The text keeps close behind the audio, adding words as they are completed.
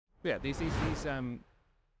Yeah, these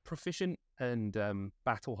proficient and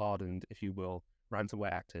battle-hardened, if you will,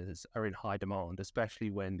 ransomware actors are in high demand,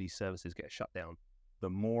 especially when these services get shut down. The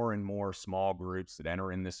more and more small groups that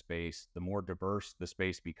enter in this space, the more diverse the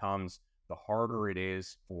space becomes, the harder it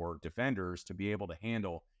is for defenders to be able to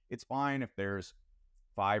handle. It's fine if there's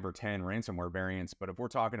 5 or 10 ransomware variants, but if we're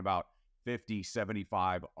talking about 50,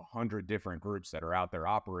 75, 100 different groups that are out there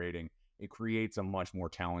operating, it creates a much more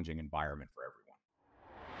challenging environment for everyone.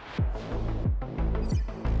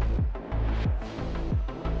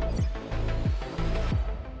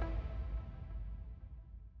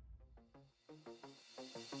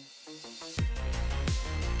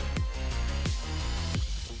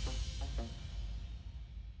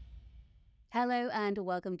 Hello and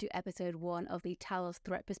welcome to episode 1 of the Talos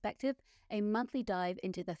Threat Perspective, a monthly dive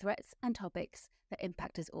into the threats and topics that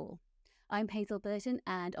impact us all. I'm Hazel Burton,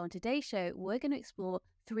 and on today's show, we're going to explore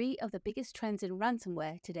 3 of the biggest trends in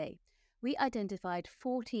ransomware today. We identified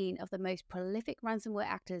 14 of the most prolific ransomware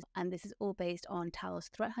actors, and this is all based on Talos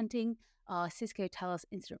threat hunting, our Cisco Talos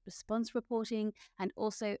incident response reporting, and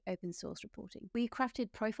also open source reporting. We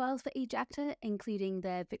crafted profiles for each actor, including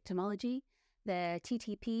their victimology, their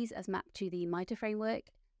TTPs as mapped to the MITRE framework,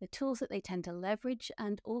 the tools that they tend to leverage,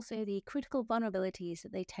 and also the critical vulnerabilities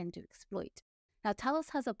that they tend to exploit. Now,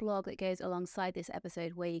 Talos has a blog that goes alongside this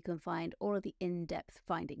episode where you can find all of the in-depth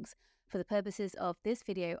findings. For the purposes of this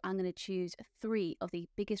video, I'm going to choose 3 of the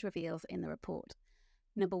biggest reveals in the report.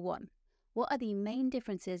 Number 1, what are the main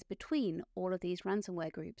differences between all of these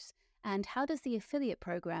ransomware groups? And how does the affiliate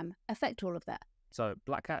program affect all of that? So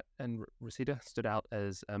Black Hat and Reseda stood out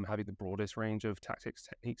as having the broadest range of tactics,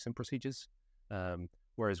 techniques, and procedures,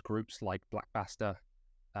 whereas groups like Blackbuster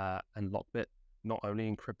and Lockbit not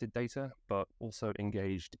only encrypted data, but also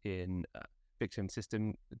engaged in victim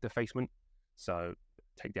system defacement, so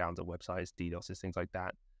takedowns of websites, DDoSes, things like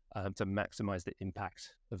that, to maximize the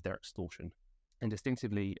impact of their extortion. And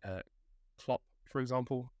distinctively, Clop, for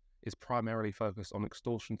example, is primarily focused on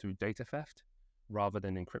extortion through data theft rather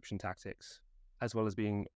than encryption tactics, as well as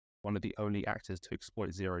being one of the only actors to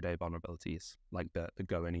exploit zero-day vulnerabilities, like the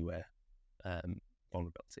Go Anywhere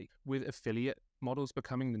vulnerability. With affiliate models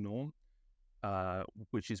becoming the norm,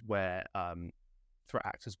 which is where threat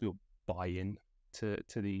actors will buy in to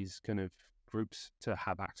these kind of groups to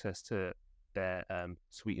have access to their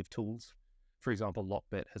suite of tools. For example,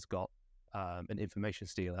 Lockbit has got an information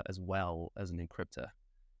stealer as well as an encryptor.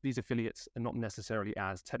 These affiliates are not necessarily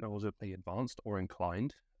as technologically advanced or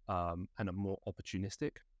inclined, and are more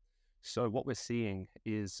opportunistic. So what we're seeing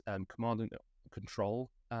is command and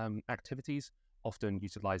control activities, often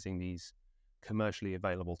utilizing these commercially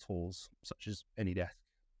available tools such as AnyDesk,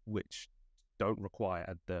 which don't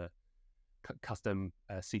require the custom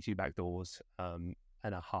C2 backdoors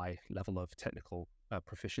and a high level of technical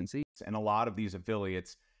proficiency. And a lot of these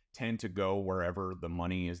affiliates tend to go wherever the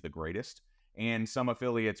money is the greatest, and some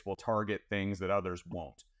affiliates will target things that others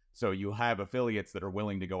won't. So you have affiliates that are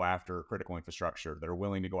willing to go after critical infrastructure, that are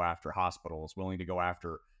willing to go after hospitals, willing to go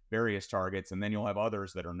after various targets, and then you'll have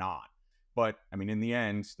others that are not. But, I mean, in the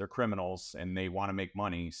end, they're criminals and they want to make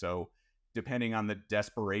money. So depending on the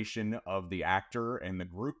desperation of the actor and the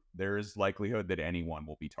group, there is likelihood that anyone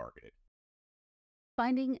will be targeted.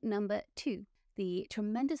 Finding number 2, the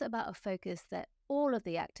tremendous amount of focus that all of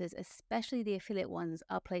the actors, especially the affiliate ones,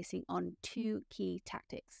 are placing on 2 key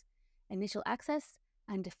tactics: initial access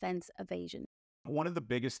and defense evasion. One of the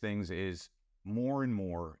biggest things is more and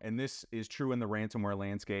more, and this is true in the ransomware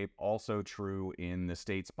landscape, also true in the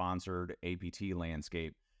state-sponsored APT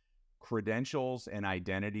landscape, credentials and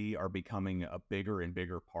identity are becoming a bigger and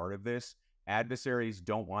bigger part of this. Adversaries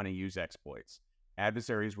don't want to use exploits.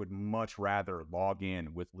 Adversaries would much rather log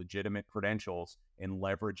in with legitimate credentials and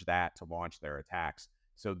leverage that to launch their attacks.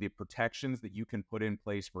 So the protections that you can put in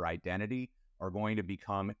place for identity are going to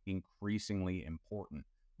become increasingly important.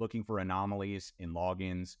 Looking for anomalies in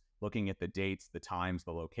logins, looking at the dates, the times,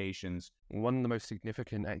 the locations. One of the most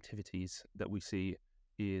significant activities that we see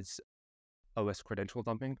is OS credential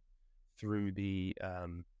dumping through the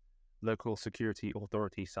Local Security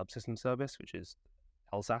Authority Subsystem Service, which is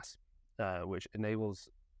LSAS, which enables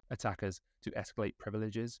attackers to escalate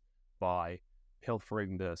privileges by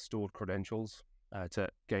pilfering the stored credentials to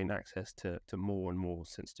gain access to more and more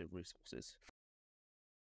sensitive resources.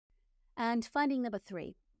 And finding number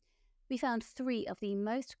 3, we found 3 of the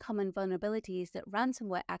most common vulnerabilities that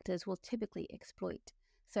ransomware actors will typically exploit.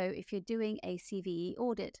 So if you're doing a CVE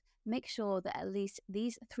audit, make sure that at least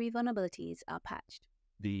these 3 vulnerabilities are patched.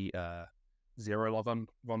 The zero log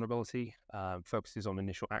vulnerability focuses on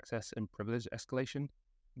initial access and privilege escalation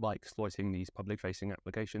by exploiting these public-facing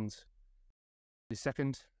applications. The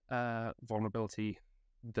second vulnerability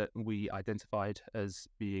that we identified as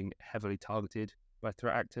being heavily targeted by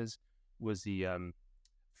threat actors was the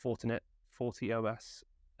Fortinet 40OS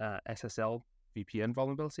SSL VPN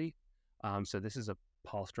vulnerability. So this is a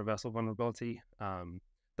path traversal vulnerability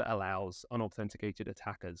that allows unauthenticated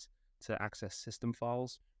attackers to access system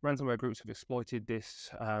files. Ransomware groups have exploited this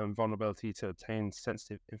vulnerability to obtain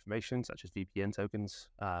sensitive information such as VPN tokens,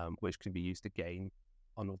 which can be used to gain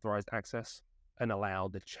unauthorized access and allow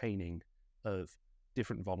the chaining of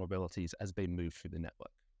different vulnerabilities as they move through the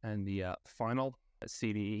network. And the final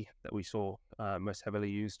CVE that we saw most heavily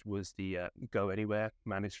used was the Go Anywhere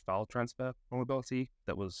managed file transfer vulnerability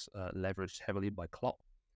that was leveraged heavily by Clot.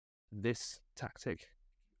 This tactic,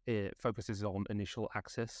 it focuses on initial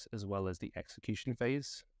access as well as the execution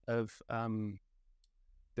phase of the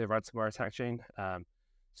ransomware attack chain.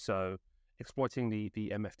 So exploiting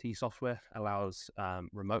the MFT software allows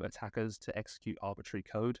remote attackers to execute arbitrary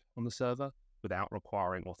code on the server without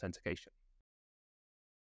requiring authentication.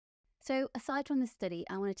 So aside from the study,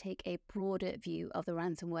 I want to take a broader view of the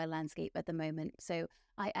ransomware landscape at the moment. So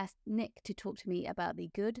I asked Nick to talk to me about the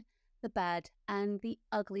good, the bad, and the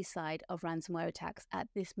ugly side of ransomware attacks at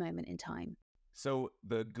this moment in time. So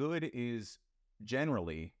the good is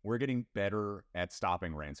generally we're getting better at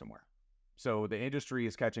stopping ransomware. So the industry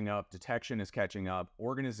is catching up, detection is catching up,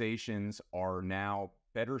 organizations are now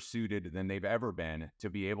better suited than they've ever been to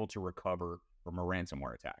be able to recover from a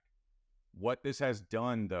ransomware attack. What this has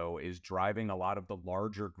done, though, is driving a lot of the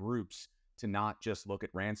larger groups to not just look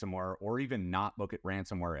at ransomware or even not look at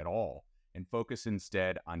ransomware at all and focus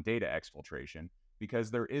instead on data exfiltration,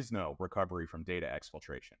 because there is no recovery from data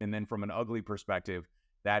exfiltration. And then from an ugly perspective,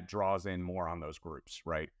 that draws in more on those groups,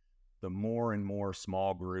 right? The more and more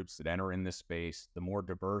small groups that enter in this space, the more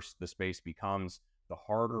diverse the space becomes, the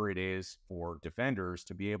harder it is for defenders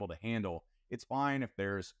to be able to handle. It's fine if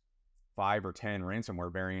there's 5 or 10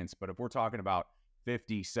 ransomware variants, but if we're talking about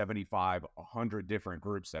 50, 75, 100 different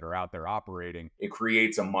groups that are out there operating, it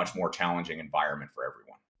creates a much more challenging environment for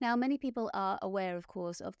everyone. Now, many people are aware, of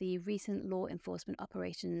course, of the recent law enforcement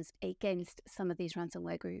operations against some of these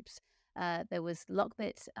ransomware groups. There was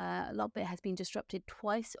Lockbit. Lockbit has been disrupted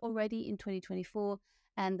twice already in 2024,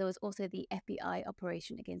 and there was also the FBI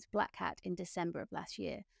operation against Black Hat in December of last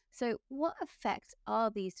year. So what effect are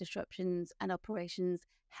these disruptions and operations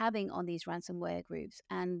having on these ransomware groups,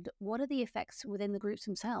 and what are the effects within the groups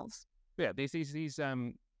themselves? Yeah, these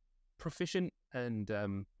proficient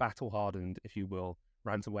and battle-hardened, if you will,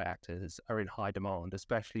 ransomware actors are in high demand,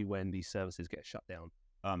 especially when these services get shut down.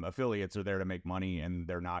 Affiliates are there to make money and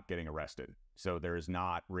they're not getting arrested. So there's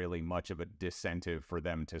not really much of a disincentive for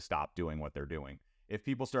them to stop doing what they're doing. If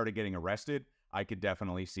people started getting arrested, I could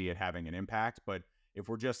definitely see it having an impact. But if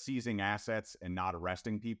we're just seizing assets and not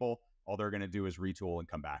arresting people, all they're going to do is retool and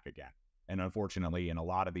come back again. And unfortunately, in a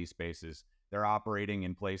lot of these spaces, they're operating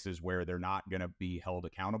in places where they're not going to be held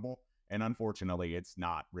accountable. And unfortunately, it's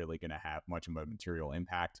not really going to have much of a material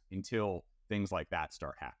impact until things like that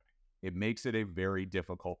start happening. It makes it a very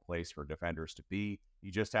difficult place for defenders to be.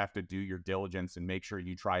 You just have to do your diligence and make sure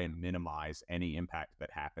you try and minimize any impact that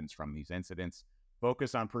happens from these incidents.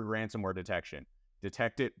 Focus on pre-ransomware detection.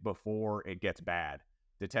 Detect it before it gets bad.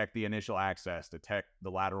 Detect the initial access, detect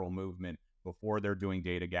the lateral movement before they're doing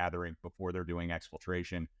data gathering, before they're doing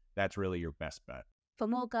exfiltration. That's really your best bet. For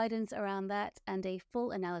more guidance around that and a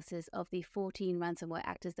full analysis of the 14 ransomware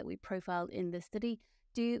actors that we profiled in this study,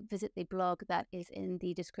 do visit the blog that is in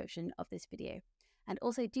the description of this video. And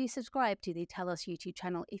also do subscribe to the Talos YouTube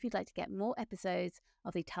channel if you'd like to get more episodes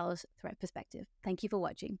of the Talos Threat Perspective. Thank you for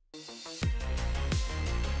watching.